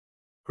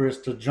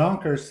Krista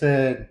Junker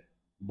said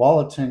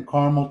Ballotin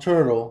caramel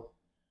turtle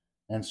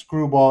and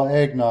Skrewball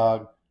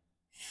eggnog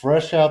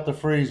fresh out the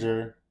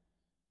freezer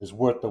is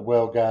worth the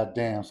well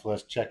goddamn. So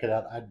let's check it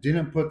out. I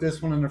didn't put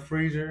this one in the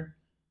freezer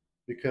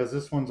because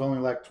this one's only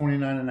like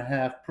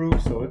 29.5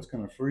 proof, so it's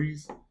gonna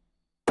freeze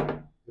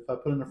if I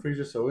put it in the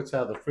freezer. So it's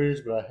out of the fridge,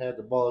 but I had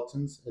the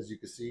Ballotins, as you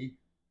can see,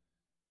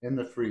 in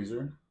the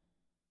freezer.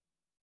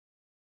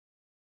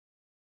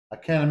 I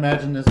can't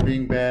imagine this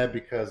being bad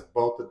because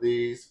both of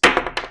these,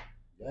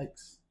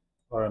 yikes,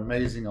 are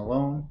amazing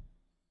alone.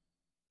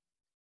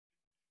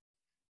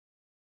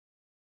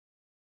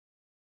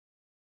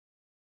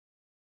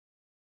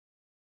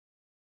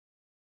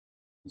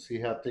 See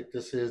how thick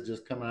this is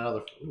just coming out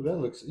of the, ooh, that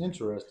looks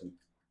interesting.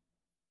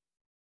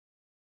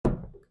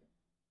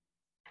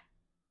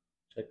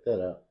 Check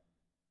that out.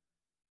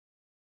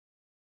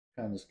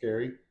 Kind of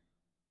scary.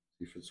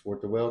 See if it's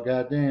worth the well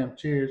goddamn.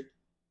 Cheers.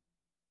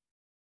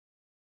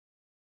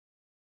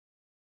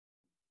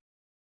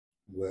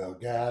 Well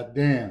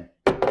goddamn.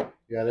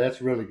 Yeah,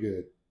 that's really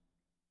good.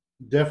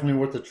 Definitely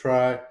worth a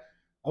try.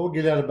 I would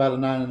get that about a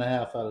 9.5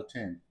 out of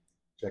 10.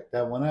 Check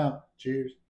that one out. Cheers.